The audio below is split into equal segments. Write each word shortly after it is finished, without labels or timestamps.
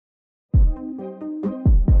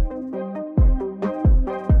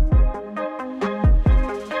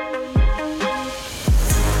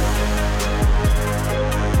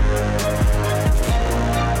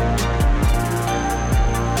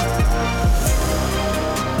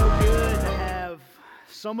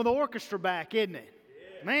some of the orchestra back, isn't it?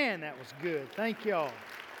 Yeah. Man, that was good. Thank y'all.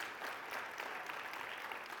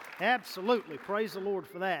 Absolutely. Praise the Lord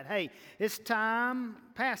for that. Hey, it's time,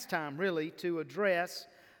 past time really, to address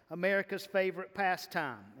America's favorite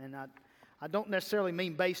pastime. And I don't necessarily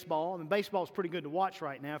mean baseball. I mean, baseball is pretty good to watch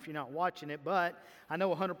right now if you're not watching it, but I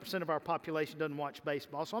know 100% of our population doesn't watch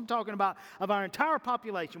baseball. So I'm talking about of our entire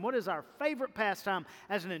population. What is our favorite pastime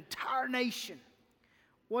as an entire nation?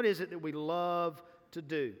 What is it that we love to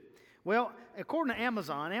do? Well, according to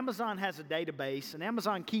Amazon, Amazon has a database, and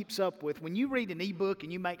Amazon keeps up with, when you read an ebook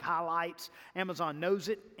and you make highlights, Amazon knows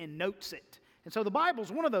it and notes it. And so the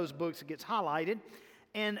Bible's one of those books that gets highlighted,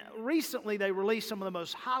 and recently they released some of the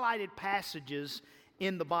most highlighted passages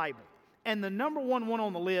in the Bible. And the number one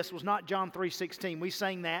on the list was not John 3:16. We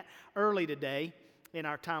sang that early today in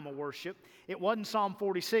our time of worship. It wasn't Psalm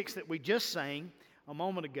 46 that we just sang a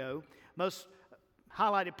moment ago. Most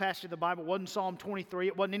highlighted passage of the Bible wasn't Psalm 23.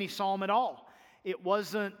 It wasn't any psalm at all. It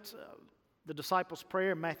wasn't the disciples'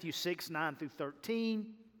 prayer in Matthew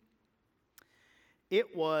 6:9-13.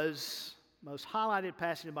 It was most highlighted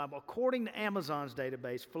passage in the Bible, according to Amazon's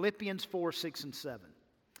database, Philippians 4:6-7.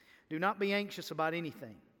 Do not be anxious about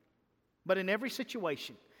anything, but in every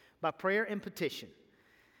situation, by prayer and petition,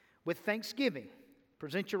 with thanksgiving,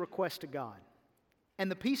 present your request to God. And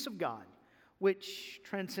the peace of God, which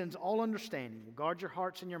transcends all understanding, will guard your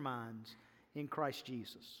hearts and your minds in Christ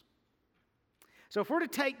Jesus. So if we're to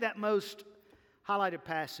take that most highlighted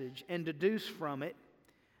passage and deduce from it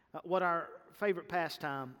what our favorite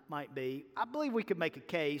pastime might be, I believe we could make a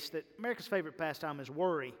case that America's favorite pastime is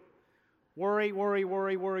worry. Worry, worry,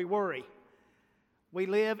 worry, worry, worry. We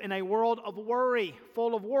live in a world of worry,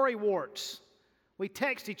 full of worry warts. We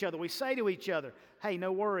text each other, we say to each other, hey,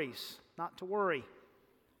 no worries, not to worry.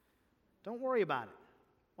 Don't worry about it.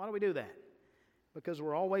 Why do we do that? Because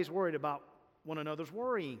we're always worried about one another's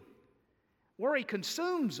worrying. Worry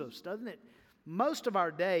consumes us, doesn't it? Most of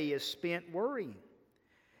our day is spent worrying.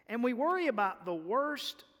 And we worry about the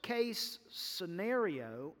worst case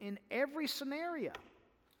scenario in every scenario.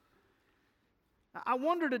 I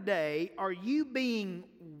wonder today, are you being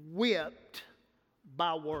whipped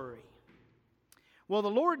by worry? Well, the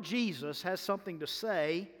Lord Jesus has something to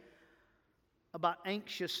say about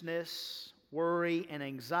anxiousness, worry, and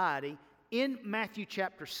anxiety in Matthew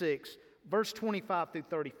chapter 6, verse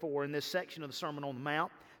 25-34 in this section of the Sermon on the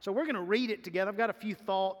Mount. So we're going to read it together. I've got a few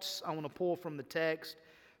thoughts I want to pull from the text.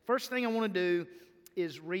 First thing I want to do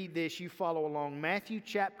is read this. You follow along. Matthew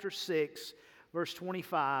chapter 6, verse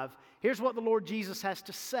 25. Here's what the Lord Jesus has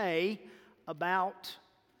to say about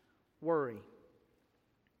worry.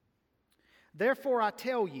 Therefore I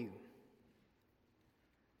tell you,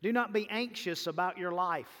 do not be anxious about your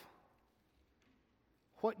life,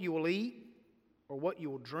 what you will eat or what you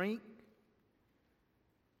will drink,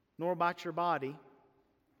 nor about your body,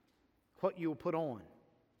 what you will put on.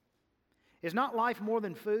 Is not life more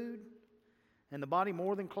than food, and the body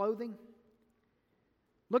more than clothing?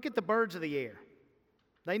 Look at the birds of the air.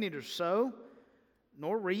 They neither sow,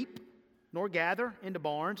 nor reap, nor gather into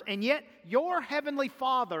barns, and yet your heavenly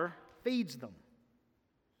Father feeds them.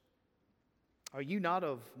 Are you not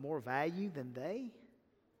of more value than they?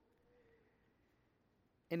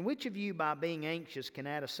 And which of you, by being anxious, can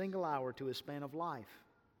add a single hour to his span of life?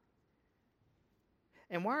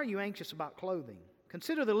 And why are you anxious about clothing?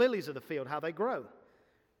 Consider the lilies of the field, how they grow.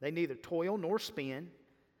 They neither toil nor spin.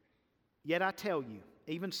 Yet I tell you,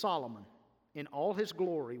 even Solomon, in all his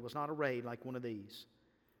glory, was not arrayed like one of these.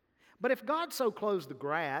 But if God so clothes the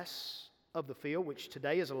grass of the field, which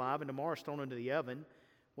today is alive and tomorrow is thrown into the oven,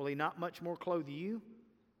 will he not much more clothe you,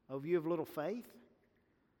 O you of little faith?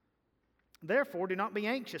 Therefore, do not be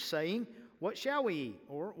anxious, saying, what shall we eat?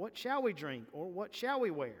 Or what shall we drink? Or what shall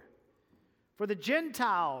we wear? For the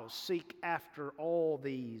Gentiles seek after all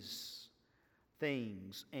these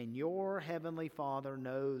things, and your heavenly Father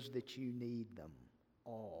knows that you need them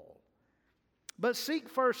all. But seek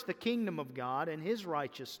first the kingdom of God and his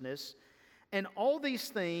righteousness, and all these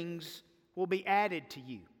things will be added to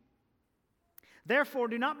you. Therefore,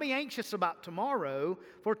 do not be anxious about tomorrow,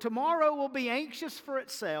 for tomorrow will be anxious for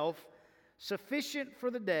itself. Sufficient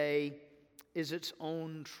for the day is its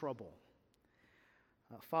own trouble.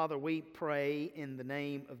 Father, we pray in the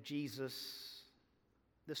name of Jesus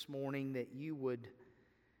this morning that you would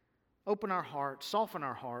open our hearts, soften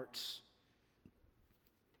our hearts,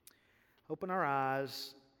 open our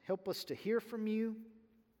eyes, help us to hear from you,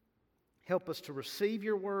 help us to receive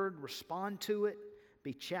your word, respond to it,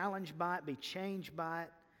 be challenged by it, be changed by it.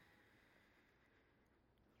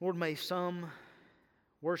 Lord, may some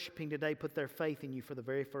worshiping today put their faith in you for the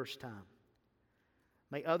very first time.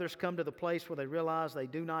 May others come to the place where they realize they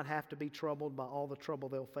do not have to be troubled by all the trouble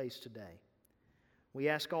they'll face today. We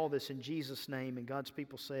ask all this in Jesus' name, and God's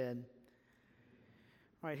people said,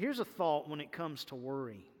 all right, here's a thought when it comes to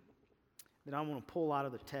worry that I want to pull out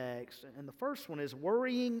of the text. And the first one is,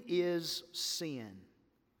 worrying is sin.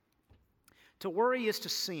 To worry is to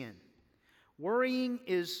sin. Worrying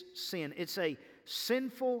is sin. It's a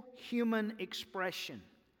sinful human expression.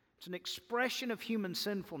 It's an expression of human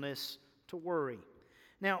sinfulness to worry.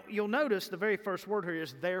 Now, you'll notice the very first word here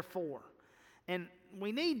is therefore. And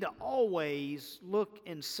we need to always look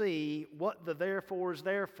and see what the therefore is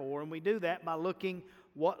there for. And we do that by looking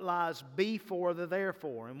what lies before the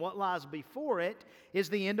therefore. And what lies before it is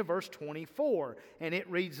the end of verse 24. And it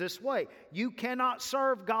reads this way: you cannot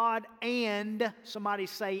serve God and, somebody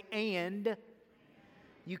say and.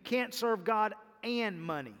 You can't serve God and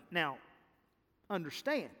money. Now,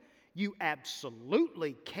 understand, you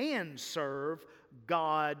absolutely can serve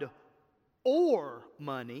God or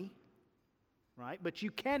money, right? But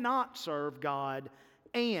you cannot serve God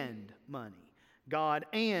and money, God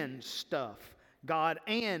and stuff, God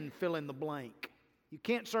and fill in the blank. You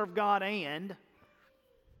can't serve God and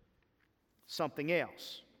something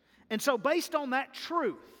else. And so based on that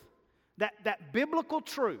truth, that biblical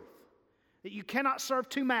truth, that you cannot serve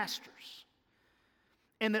two masters,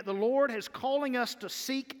 and that the Lord is calling us to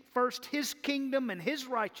seek first His kingdom and His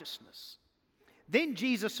righteousness, then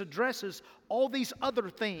Jesus addresses all these other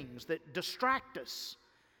things that distract us,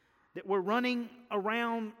 that we're running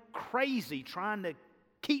around crazy trying to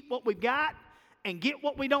keep what we've got and get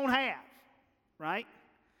what we don't have, right?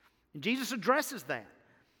 And Jesus addresses that.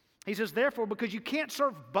 He says, therefore, because you can't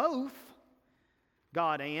serve both,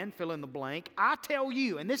 God and, fill in the blank, I tell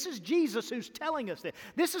you, and this is Jesus who's telling us that.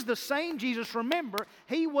 This is the same Jesus, remember,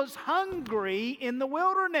 He was hungry in the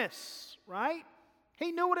wilderness, right?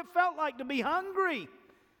 He knew what it felt like to be hungry.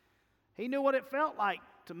 He knew what it felt like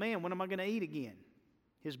to, man, when am I going to eat again?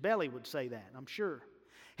 His belly would say that, I'm sure.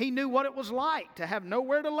 He knew what it was like to have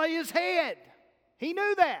nowhere to lay His head. He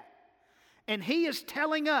knew that. And He is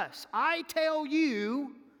telling us, I tell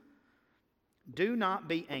you, do not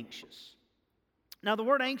be anxious. Now, the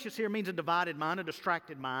word anxious here means a divided mind, a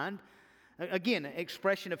distracted mind. Again, an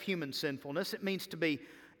expression of human sinfulness. It means to be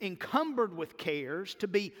encumbered with cares, to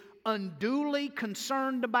be unduly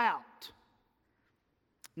concerned about.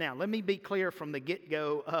 Now, let me be clear from the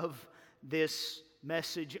get-go of this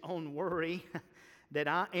message on worry that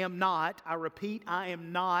I am not, I repeat, I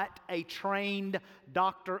am not a trained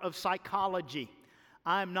doctor of psychology.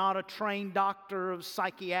 I am not a trained doctor of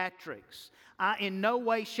psychiatrics. I, in no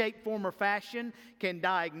way, shape, form, or fashion, can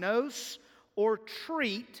diagnose or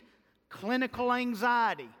treat clinical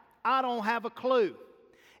anxiety. I don't have a clue.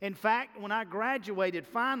 In fact, when I graduated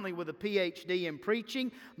finally with a PhD in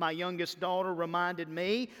preaching, my youngest daughter reminded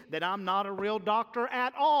me that I'm not a real doctor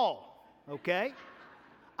at all, okay?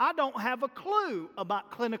 I don't have a clue about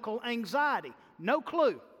clinical anxiety. No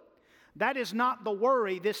clue. That is not the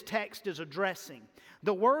worry this text is addressing.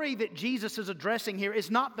 The worry that Jesus is addressing here is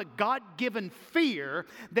not the God-given fear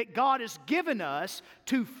that God has given us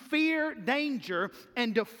to fear danger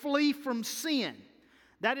and to flee from sin.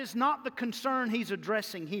 That is not the concern He's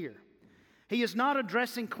addressing here. He is not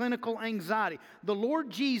addressing clinical anxiety. The Lord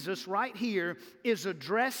Jesus right here is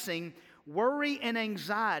addressing worry and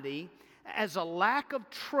anxiety as a lack of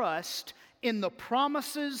trust in the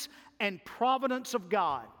promises and providence of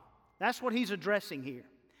God. That's what He's addressing here.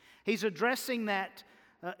 He's addressing that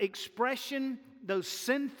expression, those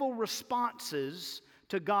sinful responses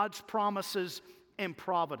to God's promises and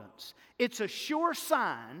providence. It's a sure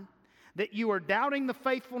sign that you are doubting the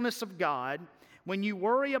faithfulness of God when you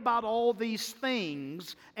worry about all these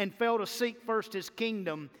things and fail to seek first His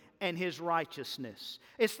kingdom and His righteousness.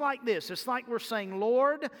 It's like this. It's like we're saying,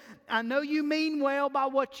 Lord, I know you mean well by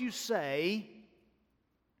what you say,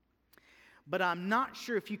 but I'm not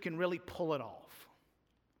sure if you can really pull it off.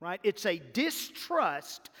 Right? It's a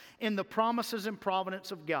distrust in the promises and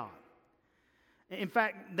providence of God. In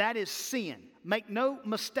fact, that is sin. Make no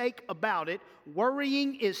mistake about it.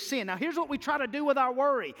 Worrying is sin. Now, here's what we try to do with our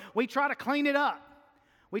worry. We try to clean it up.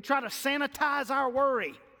 We try to sanitize our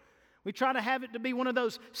worry. We try to have it to be one of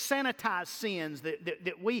those sanitized sins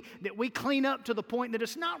that we clean up to the point that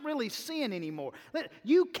it's not really sin anymore.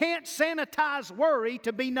 You can't sanitize worry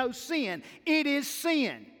to be no sin. It is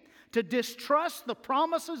sin. To distrust the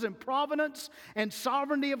promises and providence and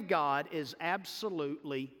sovereignty of God is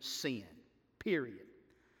absolutely sin, period.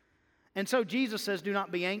 And so Jesus says, do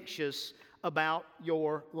not be anxious about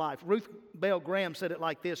your life. Ruth Bell Graham said it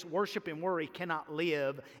like this: worship and worry cannot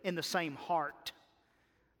live in the same heart.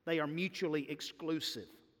 They are mutually exclusive.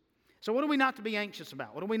 So what are we not to be anxious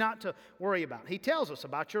about? What are we not to worry about? He tells us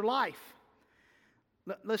about your life.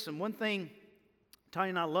 Listen, one thing Tanya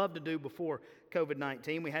and I loved to do before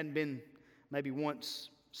COVID-19, we hadn't been maybe once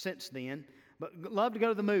since then, but love to go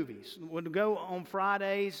to the movies. We'd go on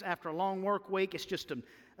Fridays after a long work week. It's just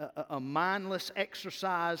a mindless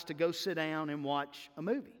exercise to go sit down and watch a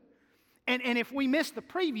movie. And if we missed the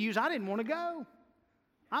previews, I didn't want to go.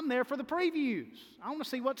 I'm there for the previews. I want to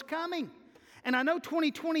see what's coming. And I know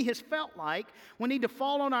 2020 has felt like we need to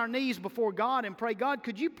fall on our knees before God and pray, God,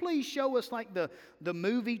 could you please show us like the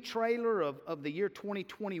movie trailer of the year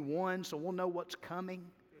 2021 so we'll know what's coming?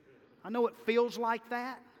 I know it feels like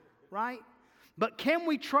that, right? But can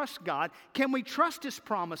we trust God? Can we trust His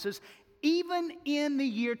promises even in the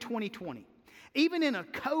year 2020? Even in a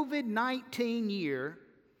COVID-19 year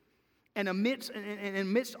and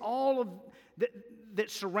amidst all of that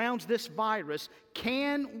surrounds this virus,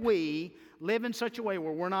 can we live in such a way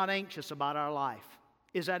where we're not anxious about our life?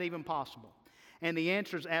 Is that even possible? And the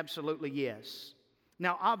answer is absolutely yes.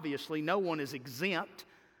 Now, obviously, no one is exempt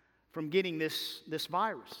from getting this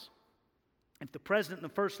virus. If the president and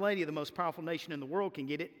the first lady of the most powerful nation in the world can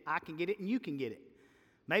get it, I can get it and you can get it.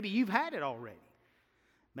 Maybe you've had it already.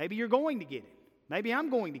 Maybe you're going to get it. Maybe I'm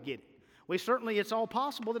going to get it. It's all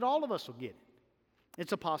possible that all of us will get it.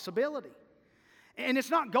 It's a possibility. And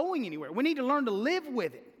it's not going anywhere. We need to learn to live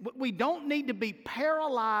with it. We don't need to be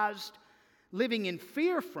paralyzed living in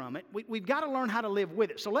fear from it. We've got to learn how to live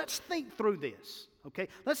with it. So let's think through this, okay?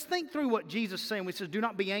 Let's think through what Jesus is saying. He says, do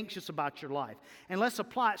not be anxious about your life. And let's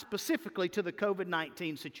apply it specifically to the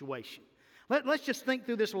COVID-19 situation. Let's just think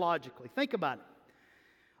through this logically. Think about it.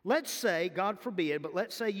 Let's say, God forbid, but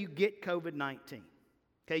let's say you get COVID-19.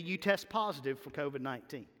 Okay, you test positive for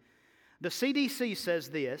COVID-19. The CDC says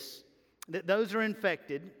this, that those are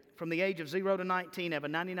infected from the age of 0 to 19 have a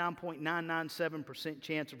 99.997%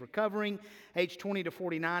 chance of recovering. Age 20 to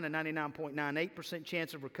 49, a 99.98%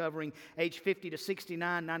 chance of recovering. Age 50 to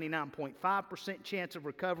 69, 99.5% chance of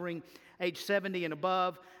recovering. Age 70 and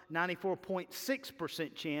above,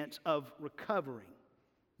 94.6% chance of recovering.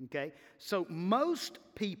 Okay? So most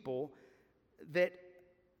people that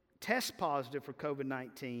test positive for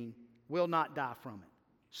COVID-19 will not die from it.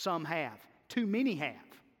 Some have. Too many have.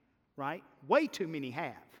 Right? Way too many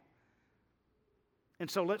have. And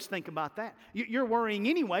so let's think about that. You're worrying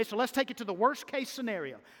anyway, so let's take it to the worst case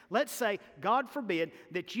scenario. Let's say, God forbid,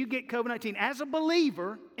 that you get COVID-19 as a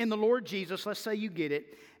believer in the Lord Jesus. Let's say you get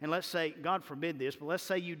it, and let's say, God forbid this, but let's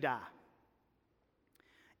say you die.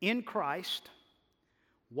 In Christ,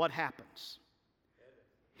 what happens?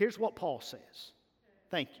 Here's what Paul says.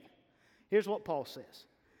 Thank you. Here's what Paul says.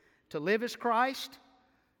 To live is Christ,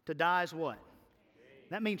 to die is what?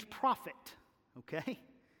 That means profit, okay?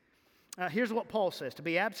 Here's what Paul says. To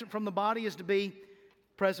be absent from the body is to be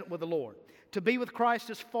present with the Lord. To be with Christ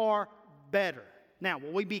is far better. Now,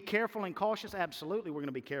 will we be careful and cautious? Absolutely, we're going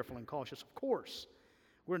to be careful and cautious, of course.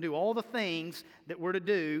 We're going to do all the things that we're to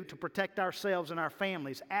do to protect ourselves and our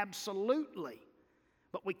families. Absolutely.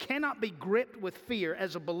 But we cannot be gripped with fear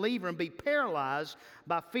as a believer and be paralyzed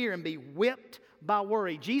by fear and be whipped by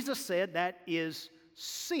worry. Jesus said that is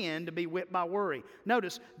sin to be whipped by worry.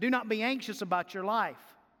 Notice, do not be anxious about your life,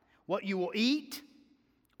 what you will eat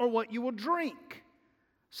or what you will drink.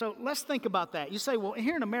 So let's think about that. You say, well,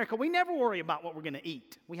 here in America, we never worry about what we're going to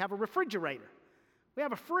eat. We have a refrigerator. We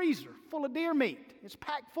have a freezer full of deer meat. It's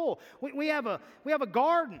packed full. We have a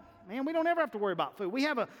garden. Man, we don't ever have to worry about food. We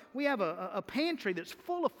have a pantry that's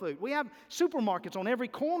full of food. We have supermarkets on every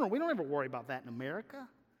corner. We don't ever worry about that in America.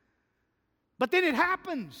 But then it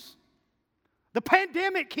happens. The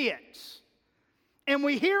pandemic hits, and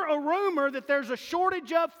we hear a rumor that there's a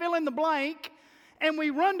shortage of fill in the blank, and we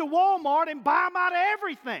run to Walmart and buy them out of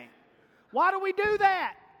everything. Why do we do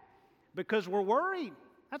that? Because we're worried.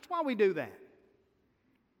 That's why we do that.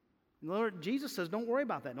 Lord, Jesus says, don't worry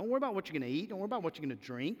about that. Don't worry about what you're going to eat. Don't worry about what you're going to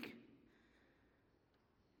drink.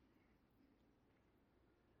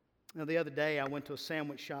 Now, the other day, I went to a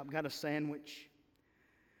sandwich shop, got a sandwich.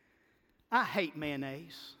 I hate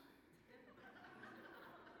mayonnaise.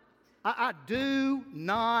 I do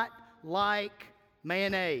not like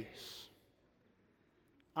mayonnaise.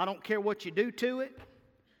 I don't care what you do to it,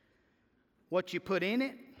 what you put in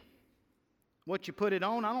it, what you put it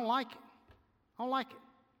on. I don't like it. I don't like it.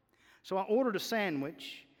 So I ordered a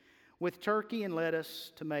sandwich with turkey and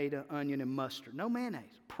lettuce, tomato, onion, and mustard. No mayonnaise.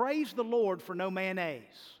 Praise the Lord for no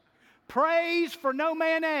mayonnaise. Praise for no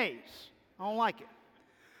mayonnaise. I don't like it.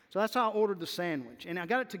 So that's how I ordered the sandwich. And I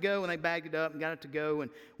got it to go, and they bagged it up and got it to go,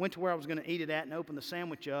 and went to where I was going to eat it at and opened the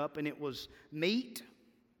sandwich up, and it was meat,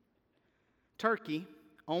 turkey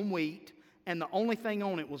on wheat, and the only thing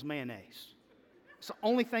on it was mayonnaise. It's the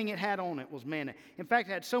only thing it had on it was mayonnaise. In fact,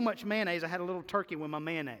 it had so much mayonnaise, I had a little turkey with my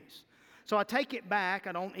mayonnaise. So I take it back.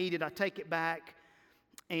 I don't eat it. I take it back,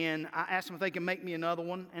 and I ask them if they can make me another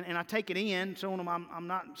one. And I take it in, showing them I'm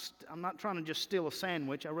not trying to just steal a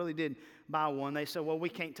sandwich. I really did buy one. They said, well, we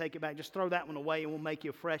can't take it back. Just throw that one away, and we'll make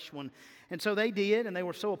you a fresh one. And so they did, and they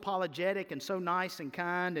were so apologetic and so nice and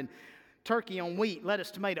kind. And turkey on wheat,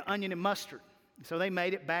 lettuce, tomato, onion, and mustard. So they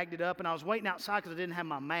made it, bagged it up, and I was waiting outside because I didn't have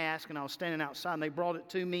my mask, and I was standing outside, and they brought it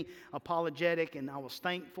to me, apologetic, and I was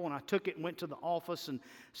thankful, and I took it and went to the office and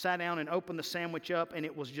sat down and opened the sandwich up, and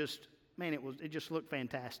it was just, man, it just looked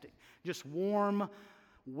fantastic. Just warm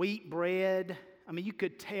wheat bread. I mean, you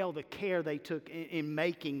could tell the care they took in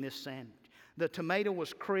making this sandwich. The tomato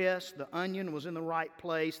was crisp, the onion was in the right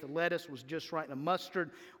place, the lettuce was just right, the mustard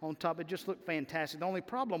on top, it just looked fantastic. The only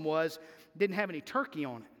problem was, it didn't have any turkey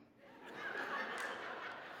on it.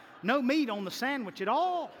 No meat on the sandwich at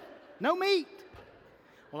all. No meat.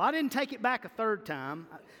 Well, I didn't take it back a third time.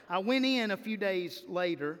 I went in a few days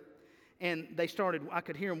later, and I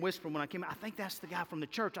could hear them whispering when I came in, I think that's the guy from the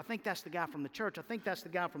church. I think that's the guy from the church. I think that's the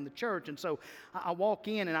guy from the church. And so I walk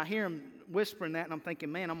in, and I hear them whispering that, and I'm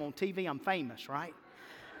thinking, man, I'm on TV. I'm famous, right?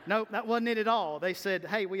 Nope, that wasn't it at all. They said,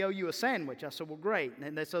 hey, we owe you a sandwich. I said, well, great.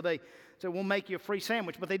 And they said, we'll make you a free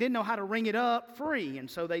sandwich. But they didn't know how to ring it up free. And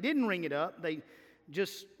so they didn't ring it up. They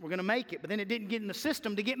just were going to make it. But then it didn't get in the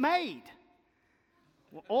system to get made.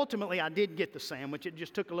 Well, ultimately, I did get the sandwich. It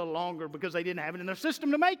just took a little longer because they didn't have it in their system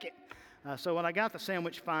to make it. So when I got the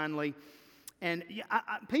sandwich finally, and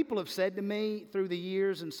people have said to me through the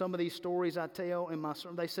years, and some of these stories I tell in my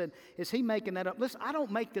sermon, they said, is he making that up? Listen, I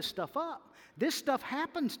don't make this stuff up. This stuff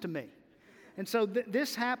happens to me. And so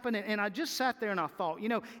this happened, and I just sat there and I thought,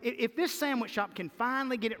 if this sandwich shop can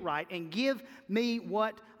finally get it right and give me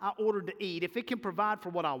what I ordered to eat, if it can provide for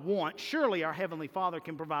what I want, surely our Heavenly Father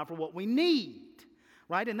can provide for what we need.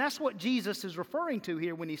 Right? And that's what Jesus is referring to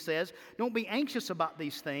here when he says, don't be anxious about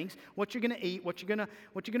these things, what you're going to eat, what you're going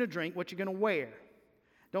to drink, what you're going to wear.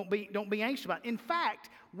 Don't be anxious about it. In fact,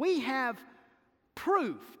 we have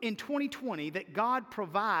proof in 2020 that God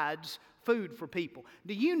provides food for people.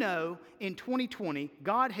 Do you know in 2020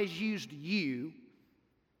 God has used you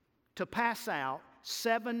to pass out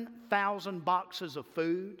 7,000 boxes of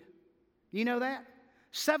food? You know that?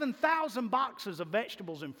 7,000 boxes of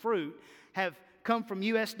vegetables and fruit have come from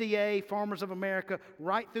USDA, Farmers of America,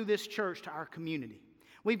 right through this church to our community.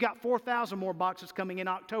 We've got 4,000 more boxes coming in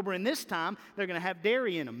October, and this time they're going to have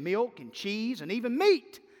dairy in them, milk and cheese and even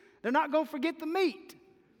meat. They're not going to forget the meat.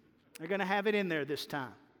 They're going to have it in there this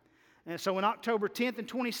time. And so on October 10th and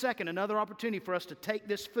 22nd, another opportunity for us to take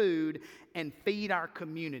this food and feed our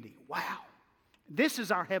community. Wow. This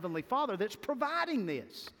is our Heavenly Father that's providing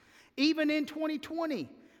this. Even in 2020,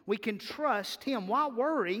 we can trust Him. Why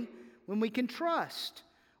worry when we can trust?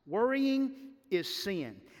 Worrying is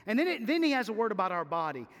sin. And then he has a word about our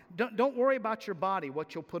body. Don't worry about your body,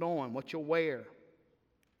 what you'll put on, what you'll wear.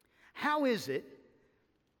 How is it?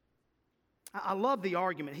 I love the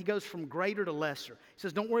argument. He goes from greater to lesser. He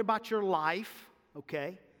says, don't worry about your life,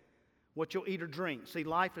 okay, what you'll eat or drink. See,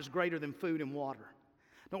 life is greater than food and water.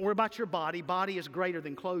 Don't worry about your body. Body is greater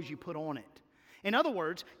than clothes you put on it. In other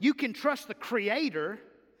words, you can trust the Creator,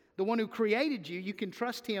 the one who created you. You can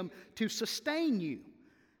trust Him to sustain you.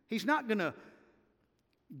 He's not going to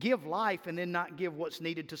give life and then not give what's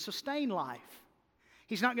needed to sustain life.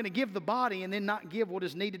 He's not going to give the body and then not give what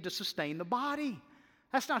is needed to sustain the body.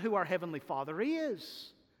 That's not who our Heavenly Father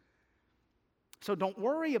is. So don't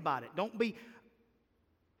worry about it. Don't be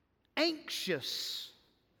anxious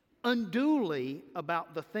unduly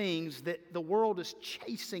about the things that the world is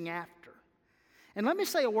chasing after. And let me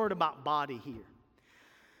say a word about body here.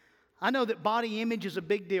 I know that body image is a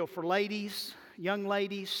big deal for ladies, young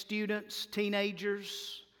ladies, students,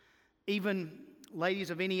 teenagers, even ladies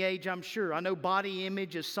of any age, I'm sure. I know body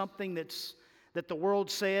image is something that the world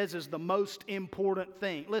says is the most important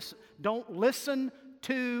thing. Listen, don't listen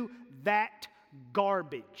to that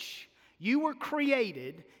garbage. You were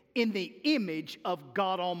created in the image of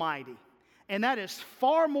God Almighty. And that is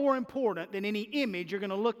far more important than any image you're going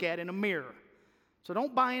to look at in a mirror. So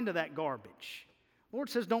don't buy into that garbage. The Lord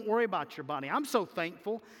says don't worry about your body. I'm so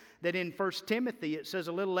thankful that in 1 Timothy it says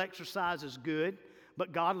a little exercise is good,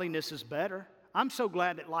 but godliness is better. I'm so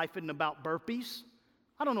glad that life isn't about burpees.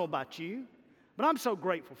 I don't know about you, but I'm so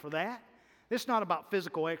grateful for that. It's not about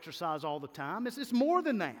physical exercise all the time. It's more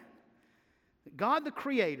than that. God the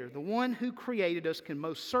Creator, the one who created us, can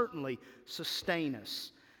most certainly sustain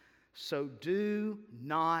us. So do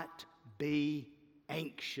not be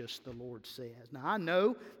anxious, the Lord says. Now, I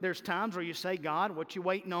know there's times where you say, God, what you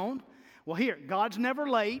waiting on? Well, here, God's never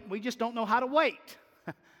late. We just don't know how to wait.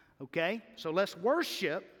 Okay? So let's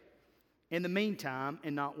worship in the meantime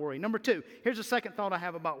and not worry. Number 2, here's the second thought I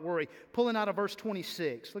have about worry. Pulling out of verse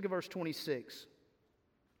 26. Look at verse 26.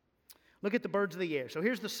 Look at the birds of the air. So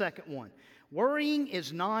here's the second one. Worrying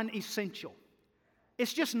is non-essential.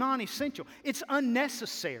 It's just non-essential. It's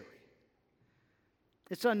unnecessary.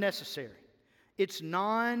 It's unnecessary. It's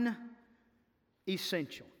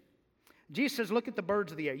non-essential. Jesus says, look at the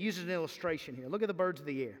birds of the air. He uses an illustration here. Look at the birds of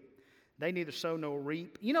the air. They neither sow nor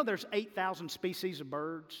reap. You know there's 8,000 species of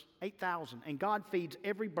birds? 8,000. And God feeds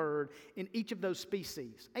every bird in each of those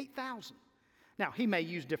species. 8,000. Now, He may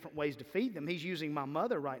use different ways to feed them. He's using my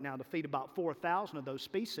mother right now to feed about 4,000 of those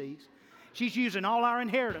species. She's using all our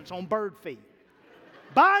inheritance on bird feed.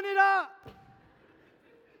 Buying it up.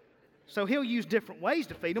 So He'll use different ways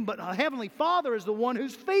to feed them, but our Heavenly Father is the one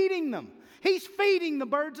who's feeding them. He's feeding the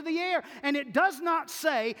birds of the air. And it does not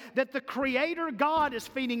say that the Creator God is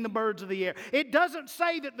feeding the birds of the air. It doesn't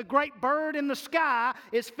say that the great bird in the sky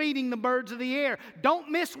is feeding the birds of the air. Don't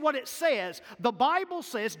miss what it says. The Bible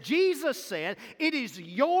says, Jesus said, it is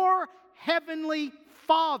your Heavenly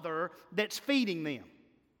Father that's feeding them.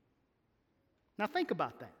 Now think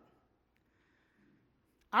about that.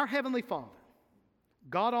 Our Heavenly Father,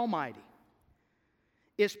 God Almighty,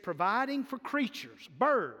 is providing for creatures,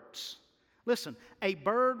 birds. Listen, a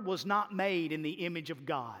bird was not made in the image of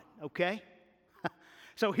God, okay?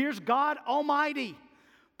 So here's God Almighty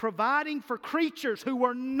providing for creatures who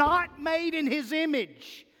were not made in His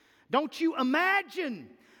image. Don't you imagine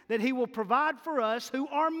that He will provide for us who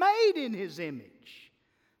are made in His image?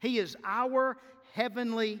 He is our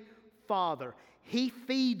Heavenly Father. He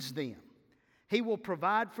feeds them. He will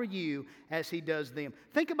provide for you as He does them.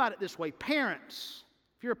 Think about it this way. Parents,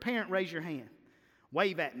 if you're a parent, raise your hand.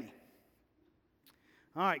 Wave at me.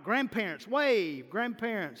 All right, grandparents, wave.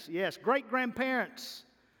 Grandparents, yes. Great-grandparents.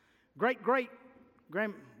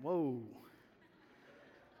 Whoa.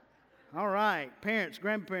 All right, parents,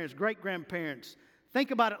 grandparents, great-grandparents.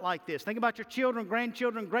 Think about it like this. Think about your children,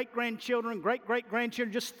 grandchildren, great-grandchildren,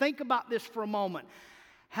 great-great-grandchildren. Just think about this for a moment.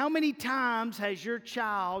 How many times has your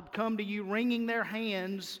child come to you wringing their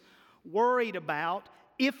hands, worried about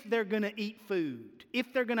if they're going to eat food,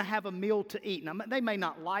 if they're going to have a meal to eat? Now, they may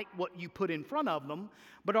not like what you put in front of them,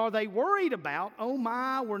 but are they worried about, oh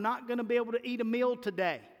my, we're not going to be able to eat a meal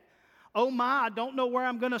today? Oh my, I don't know where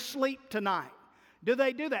I'm going to sleep tonight. Do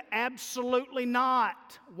they do that? Absolutely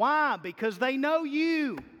not. Why? Because they know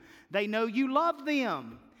you. They know you love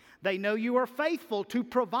them. They know you are faithful to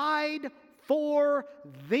provide for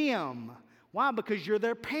them. Why? Because you're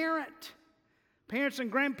their parent. Parents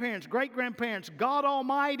and grandparents, great-grandparents, God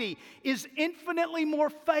Almighty is infinitely more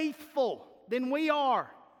faithful than we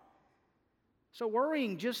are. So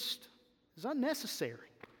worrying just is unnecessary.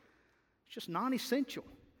 It's just non-essential.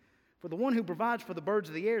 For the one who provides for the birds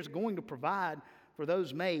of the air is going to provide for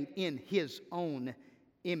those made in His own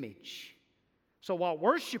image. So while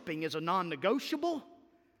worshiping is a non-negotiable,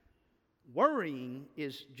 worrying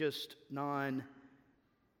is just non-essential.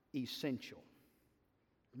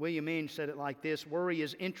 William Inge said it like this: worry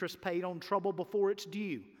is interest paid on trouble before it's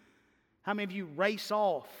due. How many of you race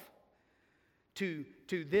off to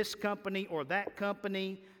this company or that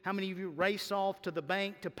company? How many of you race off to the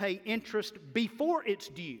bank to pay interest before it's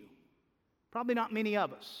due? Probably not many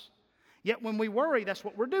of us. Yet when we worry, that's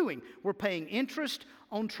what we're doing. We're paying interest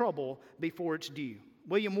on trouble before it's due.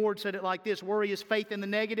 William Ward said it like this: worry is faith in the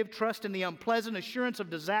negative, trust in the unpleasant, assurance of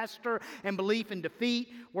disaster, and belief in defeat.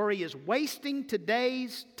 Worry is wasting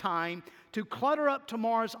today's time to clutter up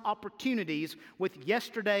tomorrow's opportunities with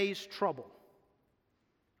yesterday's trouble.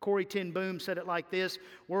 Corrie ten Boom said it like this: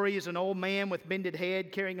 worry is an old man with bended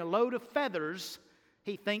head carrying a load of feathers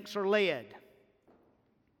he thinks are lead.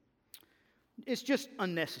 It's just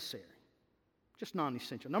unnecessary. Just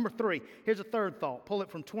non-essential. Number 3, here's a third thought. Pull it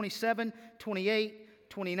from 27, 28,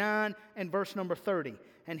 29, and verse number 30.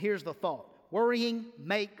 And here's the thought. Worrying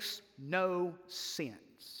makes no sense.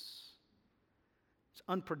 It's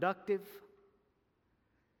unproductive.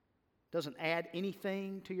 Doesn't add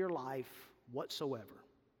anything to your life whatsoever.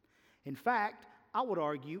 In fact, I would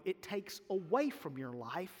argue it takes away from your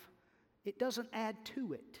life. It doesn't add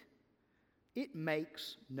to it. It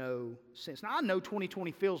makes no sense. Now, I know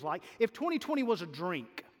 2020 feels like, if 2020 was a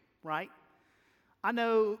drink, right? I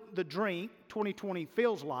know the drink 2020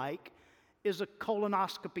 feels like is a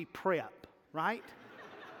colonoscopy prep, right?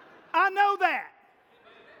 I know that.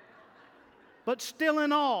 But still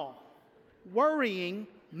in all, worrying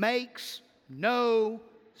makes no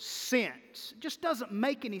sense. It just doesn't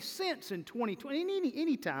make any sense in 2020,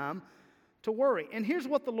 any time to worry. And here's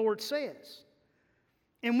what the Lord says.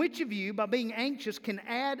 And which of you, by being anxious, can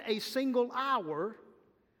add a single hour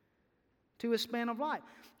to his span of life?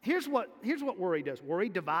 Here's what worry does. Worry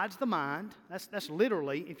divides the mind. That's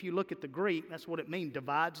literally, if you look at the Greek, that's what it means,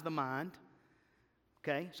 divides the mind.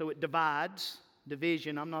 Okay, so it divides,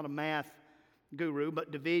 division. I'm not a math guru,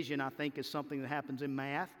 but division, I think, is something that happens in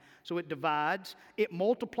math. So it divides. It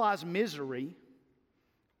multiplies misery.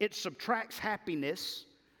 It subtracts happiness,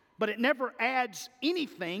 but it never adds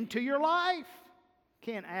anything to your life. It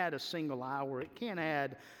can't add a single hour. It can't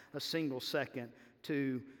add a single second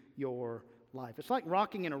to your life. It's like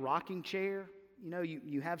rocking in a rocking chair. You know,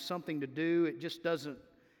 you have something to do. It just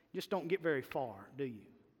don't get very far, do you?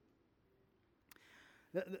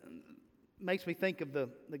 Makes me think of the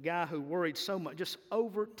guy who worried so much, just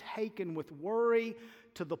overtaken with worry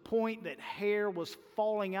to the point that hair was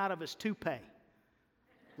falling out of his toupee.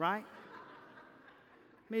 Right?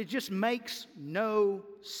 I mean, it just makes no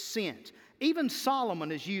sense. Even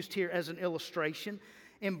Solomon is used here as an illustration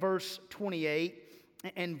in verse 28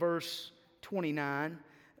 and verse 29.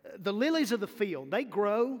 The lilies of the field, they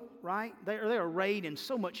grow, right? They're arrayed in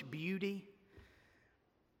so much beauty.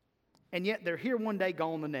 And yet they're here one day,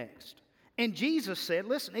 gone the next. And Jesus said,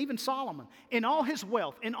 listen, even Solomon, in all his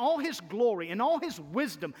wealth, in all his glory, in all his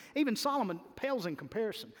wisdom, even Solomon pales in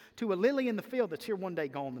comparison to a lily in the field that's here one day,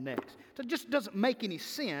 gone the next. So it just doesn't make any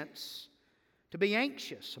sense to be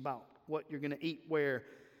anxious about what you're going to eat, wear,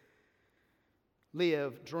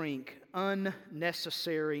 live, drink.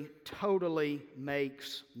 Unnecessary, totally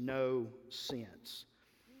makes no sense.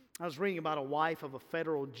 I was reading about a wife of a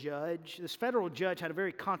federal judge. This federal judge had a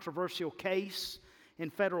very controversial case in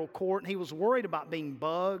federal court, and he was worried about being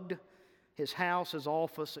bugged, his house, his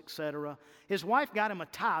office, etc. His wife got him a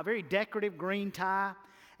tie, a very decorative green tie,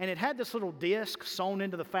 and it had this little disc sewn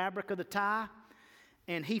into the fabric of the tie.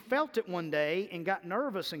 And he felt it one day and got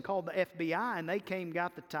nervous and called the FBI, and they came,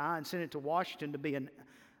 got the tie, and sent it to Washington to be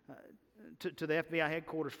to the FBI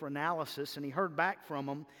headquarters for analysis. And he heard back from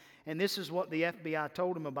them, and this is what the FBI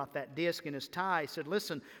told him about that disc in his tie. He said,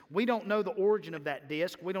 listen, we don't know the origin of that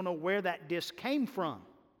disc. We don't know where that disc came from.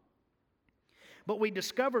 But we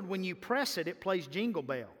discovered when you press it, it plays jingle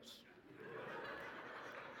bells.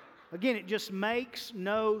 Again, it just makes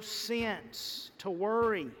no sense to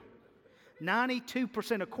worry.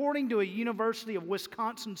 92%, according to a University of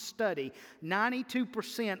Wisconsin study,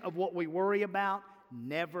 92% of what we worry about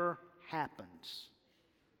never happens.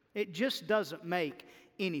 It just doesn't make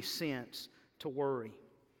any sense to worry.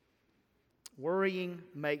 Worrying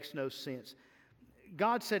makes no sense.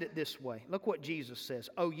 God said it this way. Look what Jesus says.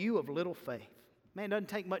 Oh, you of little faith. Man, it doesn't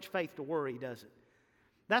take much faith to worry, does it?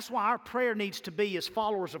 That's why our prayer needs to be as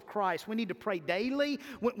followers of Christ. We need to pray daily.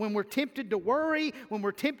 When we're tempted to worry, when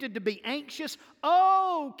we're tempted to be anxious,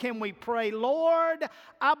 oh, can we pray, Lord,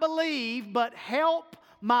 I believe, but help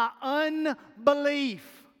my unbelief.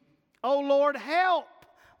 Oh, Lord, help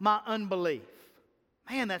my unbelief.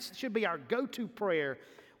 Man, that should be our go-to prayer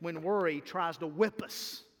when worry tries to whip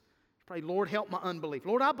us. Pray, Lord, help my unbelief.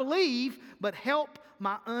 Lord, I believe, but help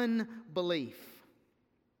my unbelief.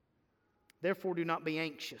 Therefore, do not be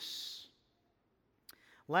anxious.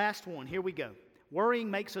 Last one, here we go. Worrying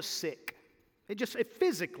makes us sick. It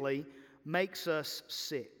physically makes us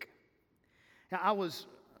sick. Now, I was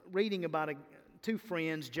reading about two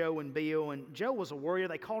friends, Joe and Bill, and Joe was a worrier.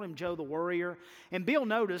 They called him Joe the Worrier. And Bill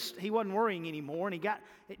noticed he wasn't worrying anymore, and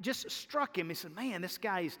it just struck him. He said, man, this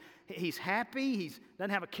guy, he's happy. He doesn't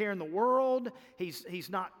have a care in the world. He's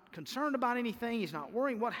not concerned about anything. He's not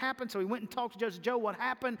worrying. What happened? So he went and talked to Joe. Said, Joe, what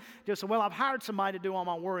happened? Joe said, well, I've hired somebody to do all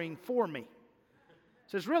my worrying for me. He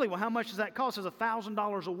says, really? Well, how much does that cost? He says,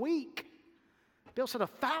 $1,000 a week. Bill said,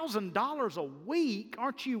 $1,000 a week?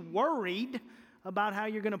 Aren't you worried about how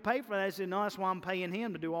you're going to pay for that? He said, no, that's why I'm paying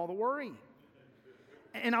him to do all the worrying.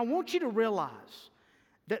 And I want you to realize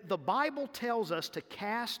that the Bible tells us to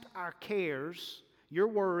cast our cares, your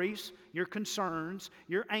worries, your concerns,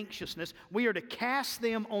 your anxiousness. We are to cast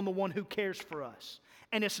them on the one who cares for us.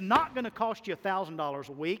 And it's not going to cost you $1,000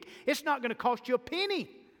 a week. It's not going to cost you a penny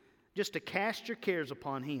just to cast your cares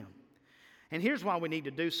upon him. And here's why we need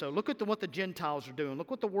to do so. Look at what the Gentiles are doing.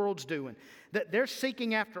 Look what the world's doing. That they're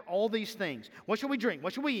seeking after all these things. What should we drink?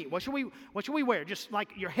 What should we eat? What should we wear? Just like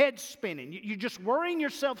your head's spinning. You're just worrying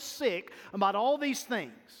yourself sick about all these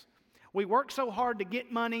things. We work so hard to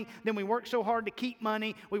get money, then we work so hard to keep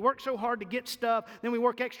money. We work so hard to get stuff, then we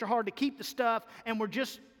work extra hard to keep the stuff, and we're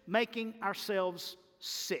just making ourselves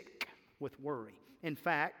sick with worry. In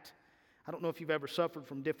fact, I don't know if you've ever suffered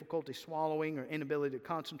from difficulty swallowing or inability to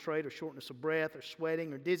concentrate or shortness of breath or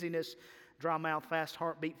sweating or dizziness, dry mouth, fast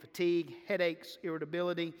heartbeat, fatigue, headaches,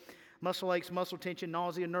 irritability, muscle aches, muscle tension,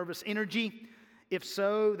 nausea, nervous energy. If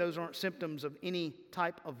so, those aren't symptoms of any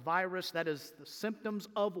type of virus. That is the symptoms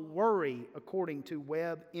of worry, according to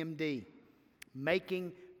WebMD.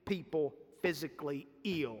 Making people physically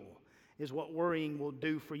ill is what worrying will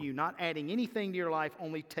do for you. Not adding anything to your life,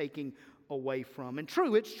 only taking away from. And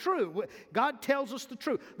true, it's true. God tells us the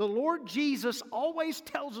truth. The Lord Jesus always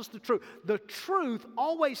tells us the truth. The truth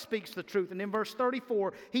always speaks the truth. And in verse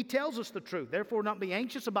 34, He tells us the truth. Therefore, not be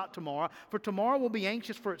anxious about tomorrow, for tomorrow will be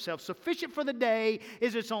anxious for itself. Sufficient for the day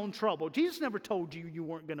is its own trouble. Jesus never told you you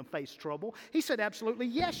weren't going to face trouble. He said, absolutely,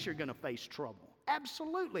 yes, you're going to face trouble.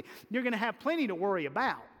 Absolutely. You're going to have plenty to worry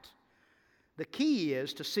about. The key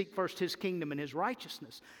is to seek first His kingdom and His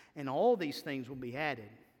righteousness, and all these things will be added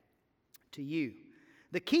to you.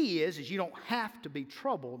 The key is you don't have to be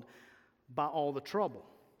troubled by all the trouble.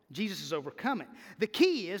 Jesus has overcome it. The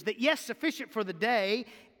key is that, yes, sufficient for the day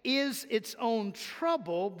is its own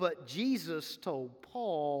trouble, but Jesus told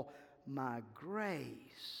Paul, my grace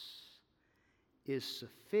is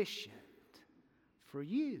sufficient for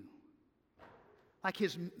you. Like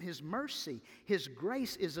His mercy, His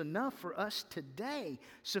grace is enough for us today,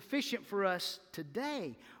 sufficient for us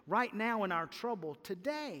today, right now in our trouble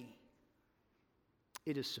today.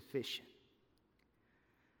 It is sufficient.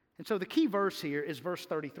 And so the key verse here is verse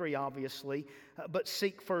 33, obviously, but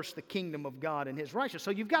seek first the kingdom of God and His righteousness.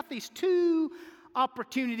 So you've got these two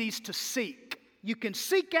opportunities to seek. You can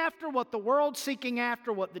seek after what the world's seeking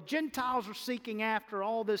after, what the Gentiles are seeking after,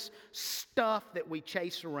 all this stuff that we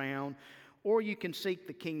chase around, or you can seek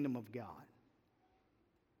the kingdom of God.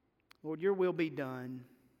 Lord, your will be done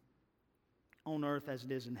on earth as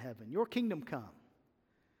it is in heaven. Your kingdom come.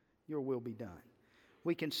 Your will be done.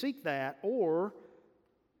 We can seek that, or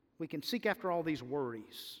we can seek after all these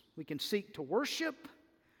worries. We can seek to worship,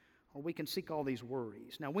 or we can seek all these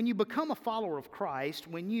worries. Now, when you become a follower of Christ,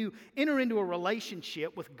 when you enter into a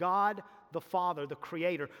relationship with God the Father, the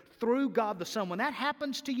Creator, through God the Son, when that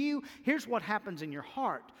happens to you, here's what happens in your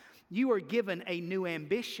heart. You are given a new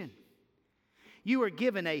ambition. You are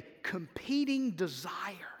given a competing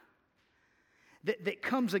desire that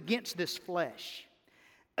comes against this flesh.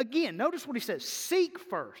 Again, notice what he says, seek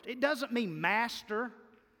first. It doesn't mean master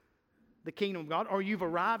the kingdom of God, or you've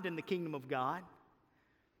arrived in the kingdom of God.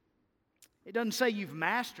 It doesn't say you've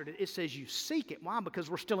mastered it. It says you seek it. Why? Because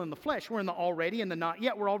we're still in the flesh. We're in the already and the not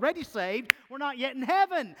yet. We're already saved. We're not yet in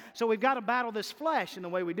heaven. So we've got to battle this flesh, and the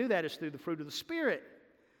way we do that is through the fruit of the Spirit.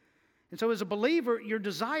 And so as a believer, your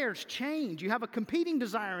desires change. You have a competing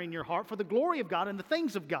desire in your heart for the glory of God and the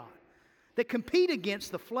things of God that compete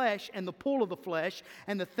against the flesh and the pull of the flesh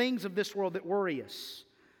and the things of this world that worry us.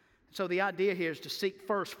 So the idea here is to seek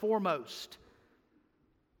first, foremost,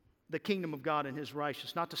 the kingdom of God and His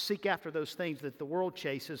righteousness, not to seek after those things that the world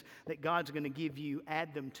chases, that God's going to give you,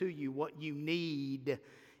 add them to you, what you need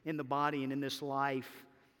in the body and in this life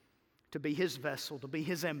to be His vessel, to be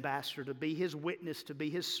His ambassador, to be His witness, to be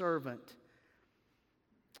His servant,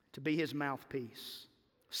 to be His mouthpiece.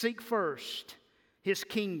 Seek first His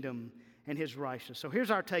kingdom and His righteousness. So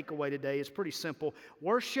here's our takeaway today. It's pretty simple.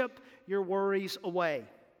 Worship your worries away.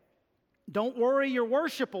 Don't worry your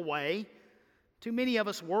worship away. Too many of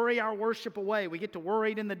us worry our worship away. We get to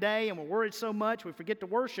worried in the day, and we're worried so much we forget to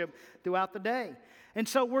worship throughout the day. And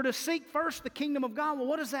so we're to seek first the kingdom of God. Well,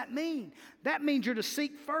 what does that mean? That means you're to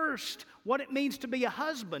seek first what it means to be a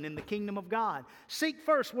husband in the kingdom of God. Seek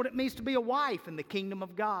first what it means to be a wife in the kingdom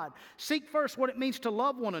of God. Seek first what it means to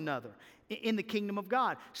love one another in the kingdom of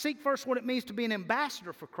God. Seek first what it means to be an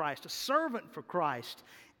ambassador for Christ, a servant for Christ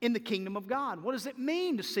in the kingdom of God. What does it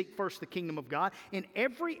mean to seek first the kingdom of God in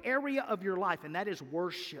every area of your life? And that is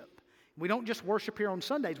worship. We don't just worship here on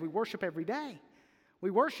Sundays. We worship every day. We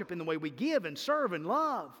worship in the way we give and serve and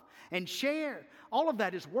love and share. All of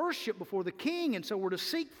that is worship before the King. And so we're to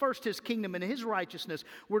seek first His kingdom and His righteousness.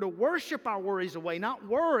 We're to worship our worries away, not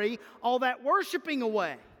worry all that worshiping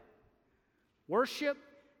away. Worship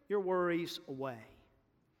your worries away.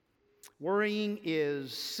 Worrying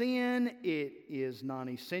is sin. It is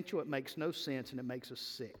non-essential. It makes no sense, and it makes us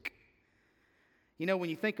sick. You know, when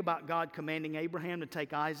you think about God commanding Abraham to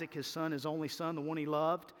take Isaac, his son, his only son, the one he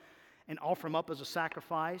loved, and offer him up as a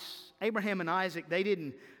sacrifice, Abraham and Isaac, they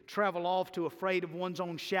didn't travel off to afraid of one's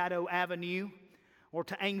own shadow avenue or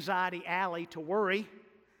to anxiety alley to worry.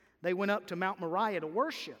 They went up to Mount Moriah to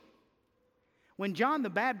worship. When John the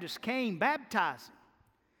Baptist came baptizing,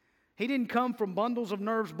 he didn't come from Bundles of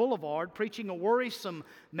Nerves Boulevard preaching a worrisome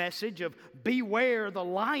message of beware the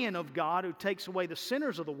Lion of God who takes away the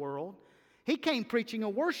sinners of the world. He came preaching a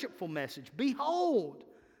worshipful message. Behold,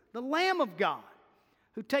 the Lamb of God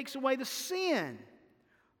who takes away the sin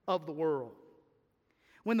of the world.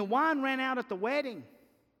 When the wine ran out at the wedding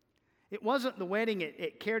It wasn't the wedding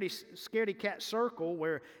at Scaredy Cat Circle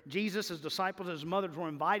where Jesus, his disciples, and his mothers were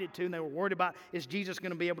invited to, and they were worried about, is Jesus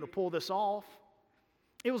going to be able to pull this off?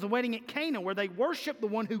 It was the wedding at Cana where they worshiped the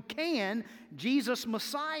one who can, Jesus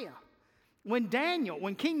Messiah. When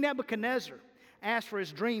King Nebuchadnezzar asked for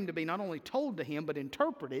his dream to be not only told to him but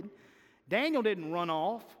interpreted, Daniel didn't run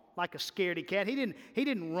off like a scaredy cat. He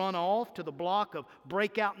didn't run off to the block of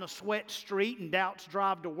break out in a sweat street and doubts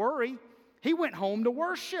drive to worry. He went home to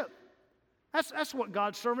worship. That's what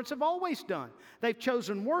God's servants have always done. They've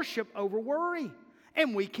chosen worship over worry.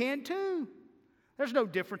 And we can too. There's no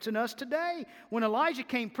difference in us today. When Elijah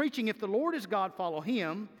came preaching, if the Lord is God, follow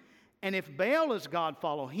him. And if Baal is God,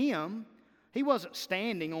 follow him. He wasn't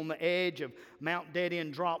standing on the edge of Mount Dead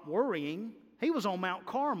End Drop worrying. He was on Mount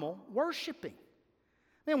Carmel worshiping.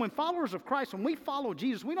 Man, when followers of Christ, when we follow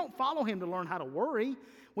Jesus, we don't follow him to learn how to worry.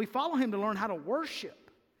 We follow him to learn how to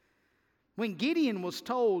worship. When Gideon was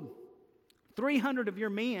told, 300 of your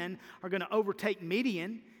men are going to overtake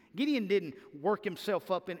Midian, Gideon didn't work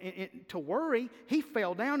himself up to worry. He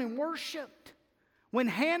fell down and worshiped. When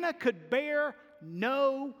Hannah could bear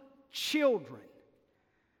no children,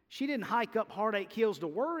 she didn't hike up Heartache Hills to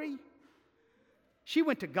worry. She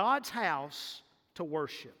went to God's house to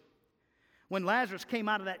worship. When Lazarus came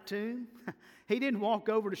out of that tomb, he didn't walk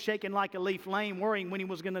over to Shaking Like a Leaf Lane worrying when he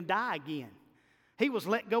was going to die again. He was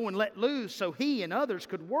let go and let loose so he and others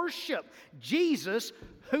could worship Jesus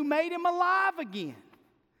who made him alive again.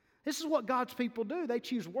 This is what God's people do. They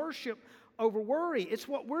choose worship over worry. It's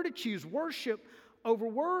what we're to choose, worship over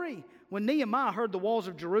worry. When Nehemiah heard the walls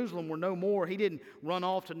of Jerusalem were no more, he didn't run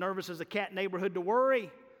off to nervous as a cat neighborhood to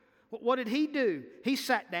worry. What did he do? He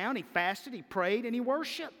sat down, he fasted, he prayed, and he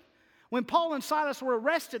worshiped. When Paul and Silas were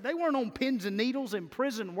arrested, they weren't on pins and needles in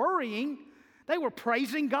prison worrying. They were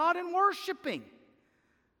praising God and worshiping.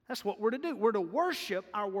 That's what we're to do. We're to worship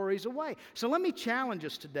our worries away. So let me challenge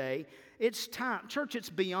us today. It's time. Church, it's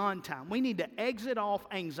beyond time. We need to exit off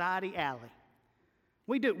Anxiety Alley.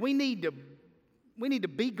 We do. We need to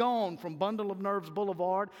be gone from Bundle of Nerves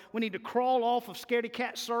Boulevard. We need to crawl off of Scaredy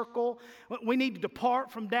Cat Circle. We need to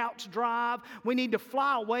depart from Doubts Drive. We need to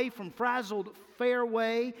fly away from Frazzled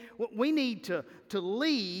Fairway. We need to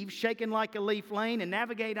leave Shaking Like a Leaf Lane and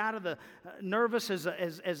navigate out of the nervous as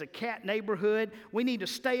a cat neighborhood. We need to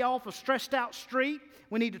stay off of Stressed Out Street.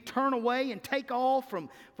 We need to turn away and take off from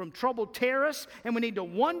Troubled Terrace. And we need to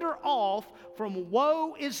wander off from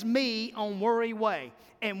Woe is Me on Worry Way.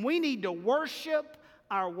 And we need to worship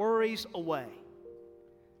our worries away.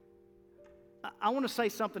 I want to say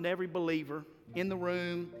something to every believer in the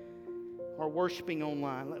room or worshiping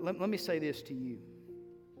online. Let me say this to you.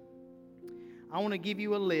 I want to give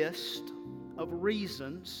you a list of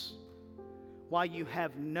reasons why you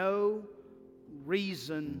have no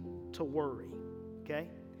reason to worry. Okay?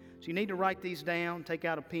 So you need to write these down. Take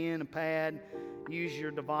out a pen, a pad, use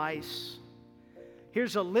your device.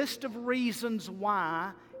 Here's a list of reasons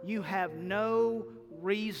why you have no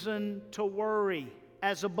reason to worry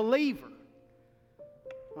as a believer.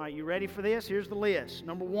 All right, you ready for this? Here's the list.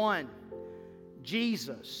 Number 1,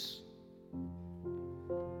 Jesus.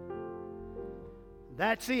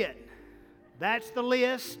 That's it. That's the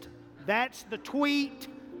list. That's the tweet.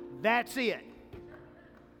 That's it.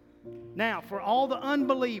 Now, for all the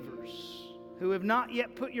unbelievers who have not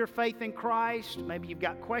yet put your faith in Christ, maybe you've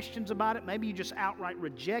got questions about it, maybe you just outright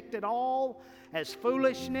reject it all as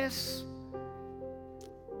foolishness.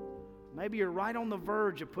 Maybe you're right on the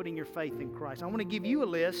verge of putting your faith in Christ. I want to give you a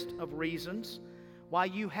list of reasons why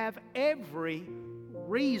you have every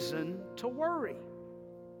reason to worry.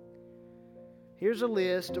 Here's a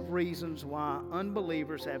list of reasons why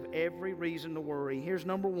unbelievers have every reason to worry. Here's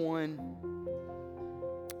number 1.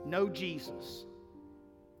 No Jesus.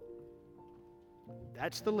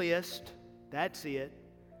 That's the list. That's it.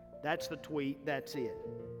 That's the tweet. That's it.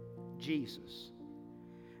 Jesus.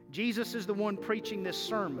 Jesus is the one preaching this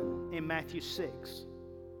sermon in Matthew 6.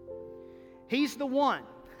 He's the one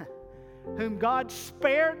whom God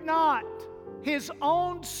spared not, His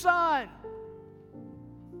own Son.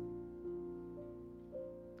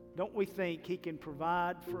 Don't we think He can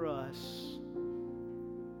provide for us,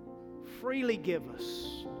 freely give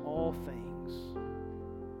us all things?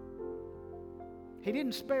 He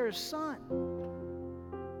didn't spare His Son.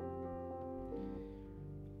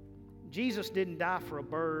 Jesus didn't die for a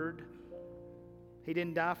bird. He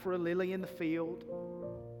didn't die for a lily in the field.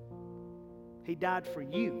 He died for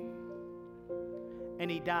you.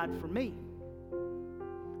 And He died for me.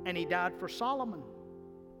 And He died for Solomon.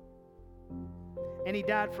 And He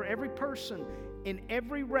died for every person in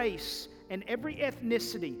every race and every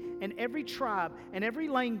ethnicity and every tribe and every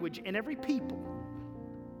language and every people.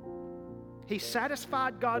 He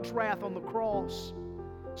satisfied God's wrath on the cross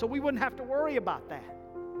so we wouldn't have to worry about that.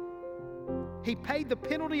 He paid the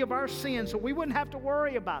penalty of our sins so we wouldn't have to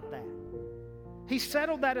worry about that. He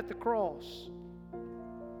settled that at the cross.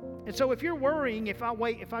 And so if you're worrying, if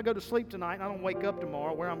I go to sleep tonight and I don't wake up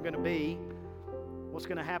tomorrow, where I'm going to be, what's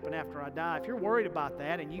going to happen after I die, if you're worried about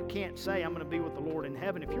that and you can't say I'm going to be with the Lord in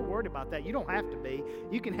heaven, if you're worried about that, you don't have to be.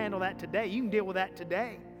 You can handle that today. You can deal with that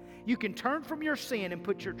today. You can turn from your sin and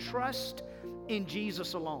put your trust in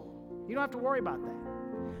Jesus alone. You don't have to worry about that.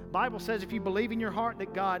 The Bible says if you believe in your heart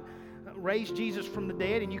that God raised Jesus from the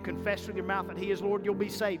dead and you confess with your mouth that He is Lord, you'll be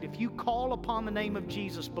saved. If you call upon the name of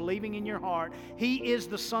Jesus, believing in your heart He is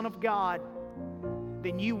the Son of God,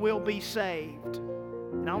 then you will be saved.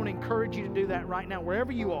 And I want to encourage you to do that right now,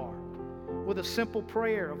 wherever you are, with a simple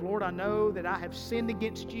prayer of, Lord, I know that I have sinned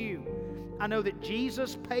against you. I know that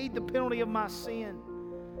Jesus paid the penalty of my sin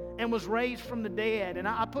and was raised from the dead. And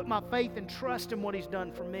I put my faith and trust in what He's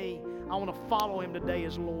done for me. I want to follow Him today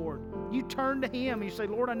as Lord. You turn to Him and you say,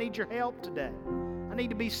 Lord, I need your help today. I need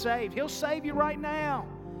to be saved. He'll save you right now.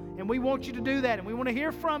 And we want you to do that, and we want to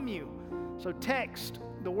hear from you. So text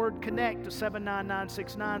the word CONNECT to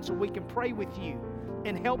 79969 so we can pray with you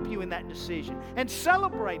and help you in that decision. And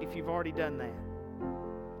celebrate if you've already done that.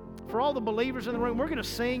 For all the believers in the room, we're going to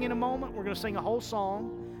sing in a moment. We're going to sing a whole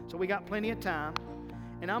song, so we got plenty of time.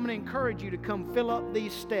 And I'm going to encourage you to come fill up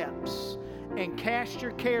these steps and cast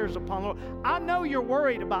your cares upon the Lord. I know you're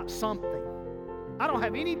worried about something. I don't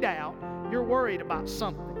have any doubt you're worried about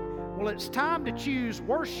something. Well, it's time to choose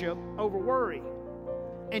worship over worry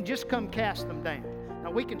and just come cast them down.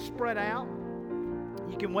 Now, we can spread out.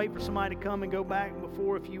 You can wait for somebody to come and go back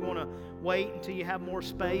before if you want to wait until you have more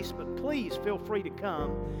space. But please feel free to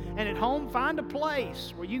come. And at home, find a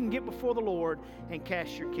place where you can get before the Lord and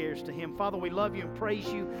cast your cares to Him. Father, we love you and praise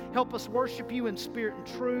you. Help us worship you in spirit and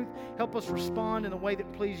truth. Help us respond in a way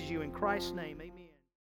that pleases you. In Christ's name, amen.